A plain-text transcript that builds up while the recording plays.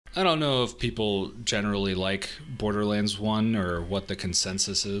I don't know if people generally like Borderlands 1 or what the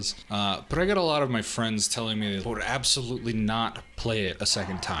consensus is, but I got a lot of my friends telling me they would absolutely not play it a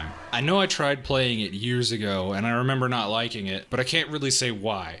second time. I know I tried playing it years ago, and I remember not liking it, but I can't really say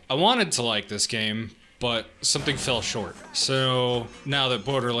why. I wanted to like this game, but something fell short. So now that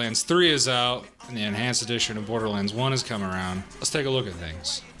Borderlands 3 is out, and the enhanced edition of Borderlands 1 has come around, let's take a look at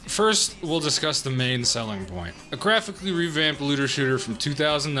things. First, we'll discuss the main selling point. A graphically revamped looter shooter from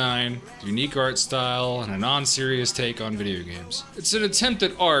 2009, unique art style, and a non-serious take on video games. It's an attempt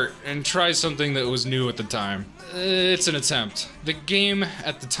at art and tries something that was new at the time. It's an attempt. The game,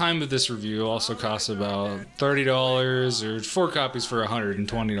 at the time of this review, also costs about $30 or 4 copies for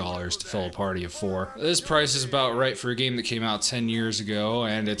 $120 to fill a party of 4. This price is about right for a game that came out 10 years ago,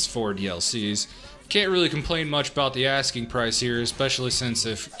 and it's 4 DLCs. Can't really complain much about the asking price here, especially since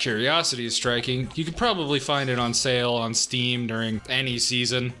if curiosity is striking, you could probably find it on sale on Steam during any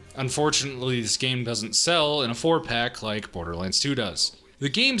season. Unfortunately, this game doesn't sell in a 4-pack like Borderlands 2 does. The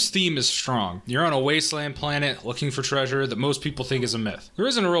game's theme is strong. You're on a wasteland planet looking for treasure that most people think is a myth. There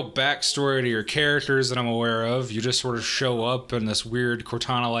isn't a real backstory to your characters that I'm aware of. You just sort of show up and this weird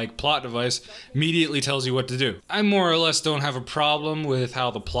Cortana-like plot device immediately tells you what to do. I more or less don't have a problem with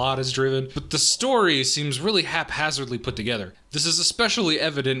how the plot is driven, but the story seems really haphazardly put together. This is especially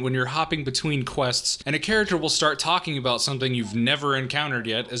evident when you're hopping between quests and a character will start talking about something you've never encountered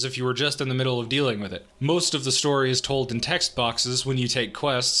yet as if you were just in the middle of dealing with it. Most of the story is told in text boxes when you take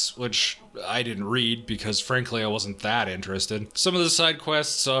quests, which I didn't read because frankly I wasn't that interested. Some of the side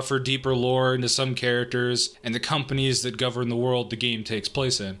quests offer deeper lore into some characters and the companies that govern the world the game takes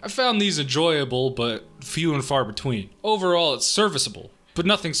place in. I found these enjoyable, but few and far between. Overall, it's serviceable, but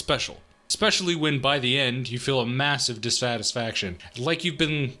nothing special. Especially when, by the end, you feel a massive dissatisfaction, like you've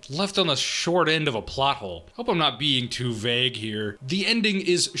been left on the short end of a plot hole. Hope I'm not being too vague here. The ending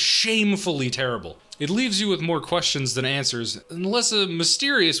is shamefully terrible. It leaves you with more questions than answers, in less a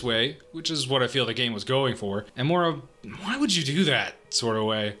mysterious way, which is what I feel the game was going for, and more of, why would you do that sort of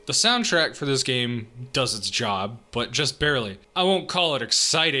way. The soundtrack for this game does its job, but just barely. I won't call it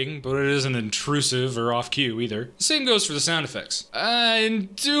exciting, but it isn't intrusive or off-cue either. The same goes for the sound effects. I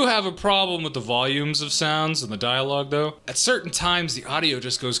do have a problem with the volumes of sounds and the dialogue though. At certain times, the audio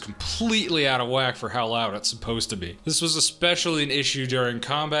just goes completely out of whack for how loud it's supposed to be. This was especially an issue during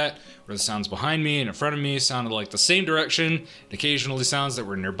combat, where the sounds behind me and in front of me sounded like the same direction, and occasionally sounds that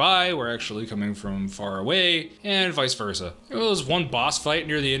were nearby were actually coming from far away, and vice versa. There was one boss fight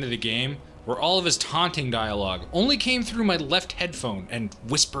near the end of the game where all of his taunting dialogue only came through my left headphone and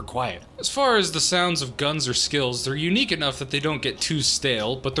whisper quiet. As far as the sounds of guns or skills, they're unique enough that they don't get too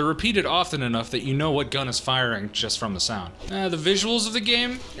stale, but they're repeated often enough that you know what gun is firing just from the sound. The visuals of the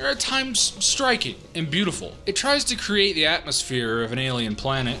game are at times striking and beautiful. It tries to create the atmosphere of an alien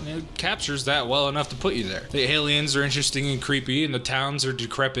planet, and it captures that well enough to put you there. The aliens are interesting and creepy, and the towns are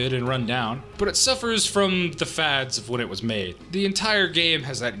decrepit and run down, but it suffers from the fads of when it was made. The entire game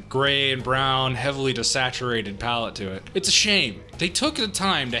has that gray and brown, heavily desaturated palette to it. It's a shame. They took the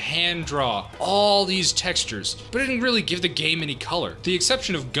time to hand draw all these textures, but didn't really give the game any color. The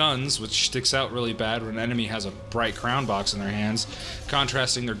exception of guns, which sticks out really bad when an enemy has a bright crown box in their hands,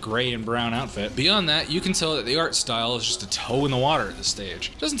 contrasting their gray and brown outfit. Beyond that, you can tell that the art style is just a toe in the water at this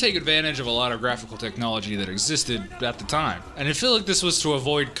stage. It doesn't take advantage of a lot of graphical technology that existed at the time, and I feel like this was to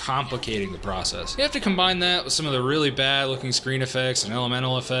avoid complicating the process. You have to combine that with some of the really bad looking screen effects and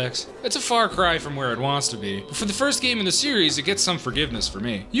elemental effects. It's a far cry from where it wants to be, but for the first game in the series, it gets some forgiveness for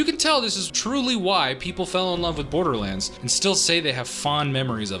me. You can tell this is truly why people fell in love with Borderlands and still say they have fond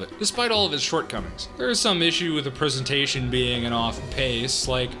memories of it, despite all of its shortcomings. There is some issue with the presentation being an off pace,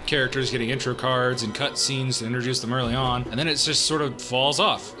 like characters getting intro cards and cutscenes to introduce them early on, and then it just sort of falls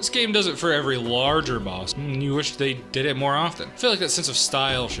off. This game does it for every larger boss, and you wish they did it more often. I feel like that sense of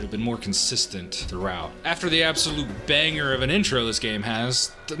style should have been more consistent throughout. After the absolute banger of an intro this game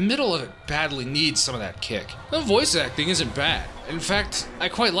has, the middle of it badly needs some of that kick. The voice acting isn't bad. In fact, I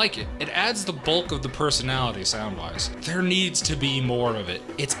quite like it. It adds the bulk of the personality sound-wise. There needs to be more of it.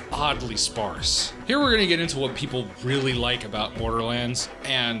 It's oddly sparse. Here we're gonna get into what people really like about Borderlands,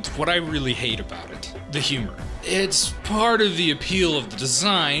 and what I really hate about it. The humor. It's part of the appeal of the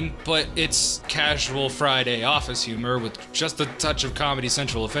design, but it's casual Friday office humor with just a touch of Comedy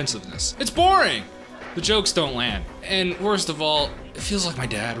Central offensiveness. It's boring! The jokes don't land. And worst of all, it feels like my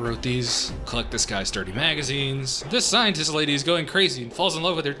dad wrote these. Collect this guy's dirty magazines. This scientist lady is going crazy and falls in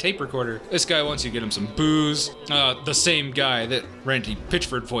love with her tape recorder. This guy wants you to get him some booze. The same guy that Randy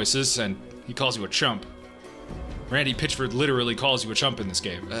Pitchford voices, and he calls you a chump. Randy Pitchford literally calls you a chump in this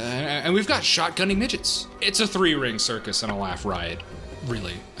game. And we've got shotgunning midgets. It's a 3-ring circus and a laugh riot.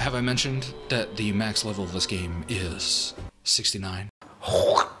 Really, have I mentioned that the max level of this game is 69?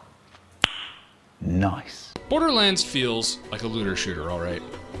 Nice. Borderlands feels like a looter shooter, alright?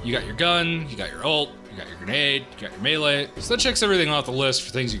 You got your gun, you got your ult, you got your grenade, you got your melee. So that checks everything off the list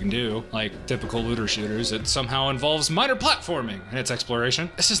for things you can do. Like typical looter shooters, it somehow involves minor platforming in its exploration.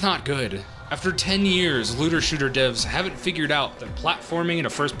 This is not good. After 10 years, looter shooter devs haven't figured out that platforming in a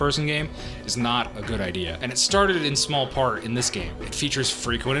first-person game is not a good idea. And it started in small part in this game. It features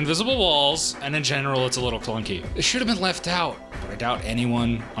frequent invisible walls, and in general, it's a little clunky. It should have been left out, but I doubt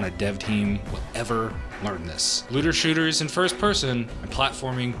anyone on a dev team will ever learn this. Looter shooters in first person and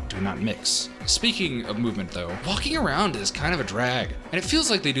platforming do not mix. Speaking of movement though, walking around is kind of a drag, and it feels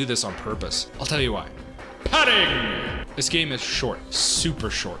like they do this on purpose. I'll tell you why. Padding! This game is short, super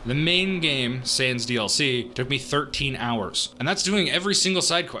short. The main game, Sans DLC, took me 13 hours, and that's doing every single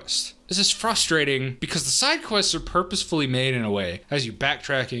side quest. This is frustrating because the side quests are purposefully made in a way that has you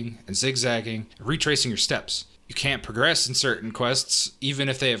backtracking and zigzagging and retracing your steps. You can't progress in certain quests, even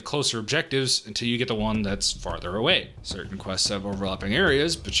if they have closer objectives, until you get the one that's farther away. Certain quests have overlapping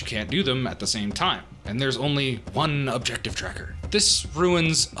areas, but you can't do them at the same time. And there's only one objective tracker. This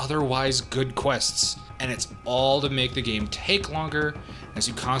ruins otherwise good quests, and it's all to make the game take longer as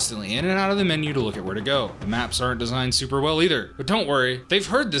you constantly in and out of the menu to look at where to go. The maps aren't designed super well either, but don't worry, they've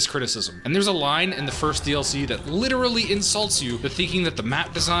heard this criticism. And there's a line in the first DLC that literally insults you for thinking that the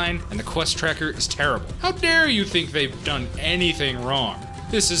map design and the quest tracker is terrible. How dare you think they've done anything wrong?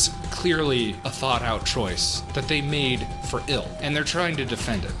 This is clearly a thought out choice that they made for ill, and they're trying to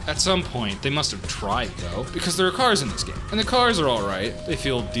defend it. At some point, they must have tried though, because there are cars in this game. And the cars are alright, they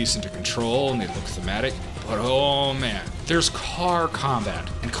feel decent to control and they look thematic, but oh man, there's car combat.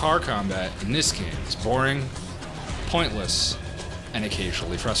 And car combat in this game is boring, pointless, and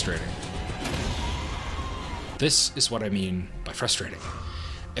occasionally frustrating. This is what I mean by frustrating.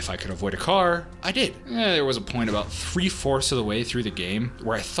 If I could avoid a car, I did. There was a point about 3/4 of the way through the game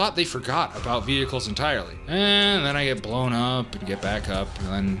where I thought they forgot about vehicles entirely. And then I get blown up and get back up, and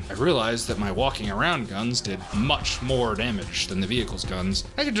then I realized that my walking around guns did much more damage than the vehicle's guns.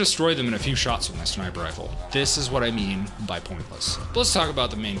 I could destroy them in a few shots with my sniper rifle. This is what I mean by pointless. But let's talk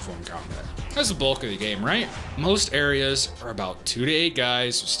about the main form combat. That's the bulk of the game, right? Most areas are about 2 to 8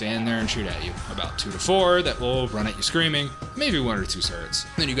 guys who stand there and shoot at you. About 2 to 4 that will run at you screaming, maybe 1 or 2 turrets.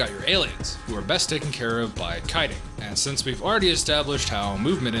 Then you got your aliens, who are best taken care of by kiting. And since we've already established how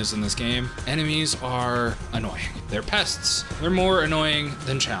movement is in this game, enemies are annoying. They're pests. They're more annoying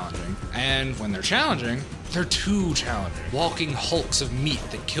than challenging. And when they're challenging, they're too challenging. Walking hulks of meat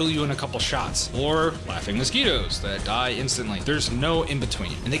that kill you in a couple shots, or laughing mosquitoes that die instantly. There's no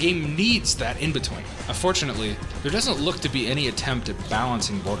in-between, and the game needs that in-between. Unfortunately, there doesn't look to be any attempt at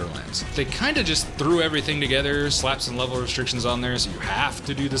balancing Borderlands. They kinda just threw everything together, slapped some level restrictions on there so you have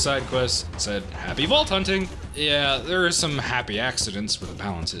to do the side quests, said, happy vault hunting. Yeah, there are some happy accidents where the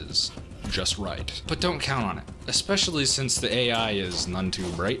balance is just right. But don't count on it, especially since the AI is none too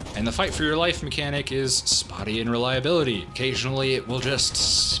bright, and the fight for your life mechanic is spotty in reliability. Occasionally it will just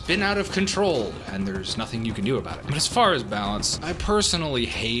spin out of control, and there's nothing you can do about it. But as far as balance, I personally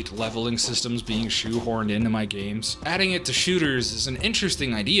hate leveling systems being shoehorned into my games. Adding it to shooters is an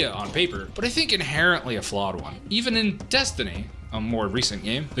interesting idea on paper, but I think inherently a flawed one. Even in Destiny, a more recent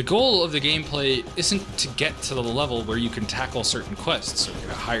game, the goal of the gameplay isn't to get to the level where you can tackle certain quests or get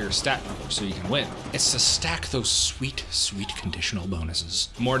a higher stat number so you can win. It's to stack those sweet, sweet conditional bonuses.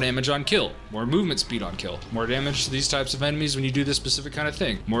 More damage on kill, more movement speed on kill, more damage to these types of enemies when you do this specific kind of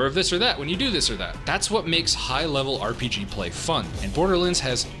thing, more of this or that when you do this or that. That's what makes high-level RPG play fun, and Borderlands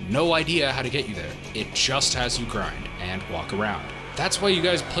has no idea how to get you there. It just has you grind and walk around. That's why you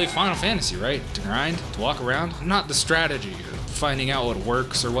guys play Final Fantasy, right? To grind, to walk around, not the strategy or finding out what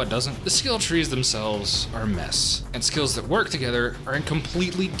works or what doesn't. The skill trees themselves are a mess, and skills that work together are in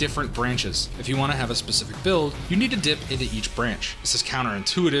completely different branches. If you want to have a specific build, you need to dip into each branch. This is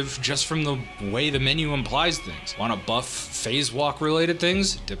counterintuitive just from the way the menu implies things. Want to buff phase walk related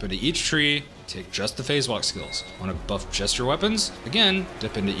things? Dip into each tree, take just the phase walk skills. Want to buff just your weapons? Again,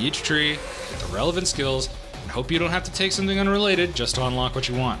 dip into each tree, get the relevant skills, and hope you don't have to take something unrelated just to unlock what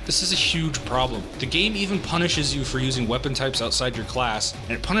you want. This is a huge problem. The game even punishes you for using weapon types outside your class,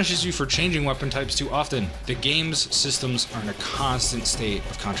 and it punishes you for changing weapon types too often. The game's systems are in a constant state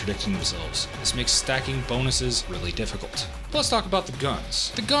of contradicting themselves. This makes stacking bonuses really difficult. Let's talk about the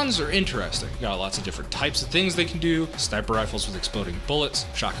guns. The guns are interesting. Got lots of different types of things they can do. Sniper rifles with exploding bullets,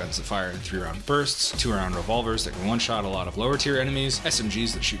 shotguns that fire in 3-round bursts, 2-round revolvers that can one-shot a lot of lower tier enemies,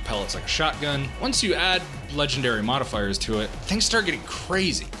 SMGs that shoot pellets like a shotgun. Once you add legendary modifiers to it, things start getting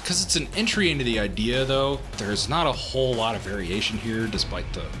crazy. Because it's an entry into the idea though, there's not a whole lot of variation here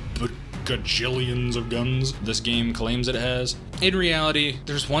despite the gajillions of guns this game claims it has. In reality,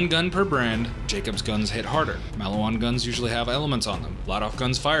 there's one gun per brand. Jacob's guns hit harder. Maliwan guns usually have elements on them. Ladoff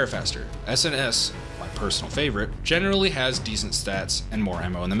guns fire faster. S&S, my personal favorite, generally has decent stats and more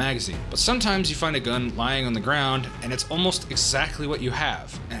ammo in the magazine. But sometimes you find a gun lying on the ground and it's almost exactly what you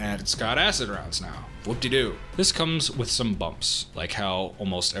have, and it's got acid rounds now. Whoop-de-doo. This comes with some bumps, like how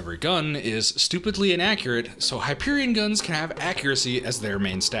almost every gun is stupidly inaccurate, so Hyperion guns can have accuracy as their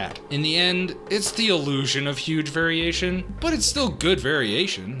main stat. In the end, it's the illusion of huge variation, but it's still good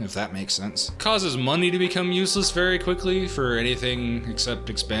variation, if that makes sense. Causes money to become useless very quickly for anything except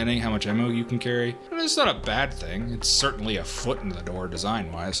expanding how much ammo you can carry. And it's not a bad thing, it's certainly a foot in the door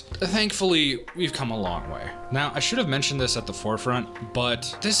design-wise. Thankfully, we've come a long way. Now, I should have mentioned this at the forefront,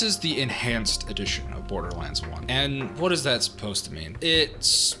 but this is the enhanced edition of Borderlands 1. And what is that supposed to mean?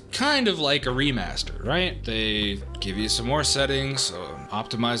 It's kind of like a remaster, right? They give you some more settings, so it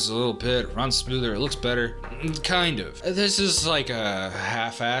optimizes a little bit, runs smoother, it looks better. Kind of. This is like a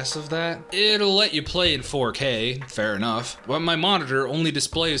half-ass of that. It'll let you play in 4K, fair enough, but my monitor only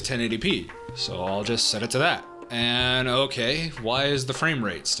displays 1080p, so I'll just set it to that. And okay, why is the frame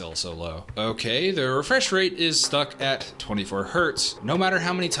rate still so low? Okay, the refresh rate is stuck at 24 Hertz, no matter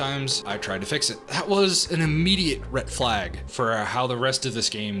how many times I tried to fix it. That was an immediate red flag for how the rest of this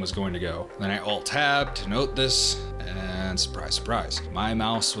game was going to go. Then I Alt-Tab to note this, and surprise, surprise, my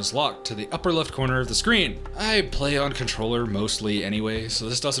mouse was locked to the upper left corner of the screen. I play on controller mostly anyway, so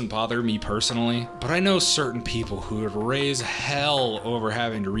this doesn't bother me personally, but I know certain people who would raise hell over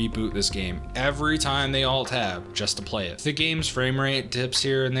having to reboot this game every time they Alt-Tab just to play it. The game's frame rate dips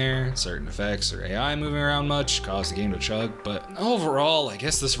here and there, certain effects or AI moving around much cause the game to chug, but overall, I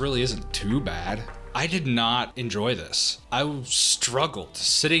guess this really isn't too bad. I did not enjoy this. I struggled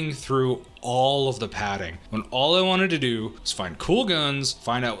sitting through all of the padding when all I wanted to do was find cool guns,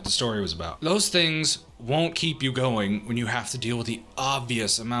 find out what the story was about. Those things won't keep you going when you have to deal with the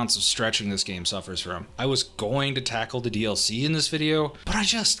obvious amounts of stretching this game suffers from. I was going to tackle the DLC in this video, but I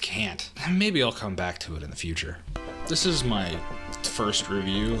just can't. Maybe I'll come back to it in the future. This is my first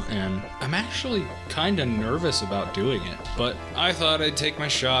review, and I'm actually kinda nervous about doing it, but I thought I'd take my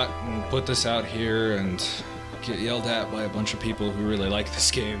shot and put this out here and get yelled at by a bunch of people who really like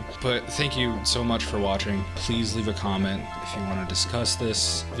this game. But thank you so much for watching. Please leave a comment if you want to discuss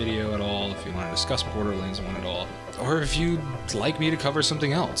this video at all, if you want to discuss Borderlands 1 at all, or if you'd like me to cover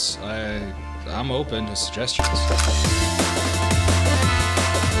something else. I'm open to suggestions.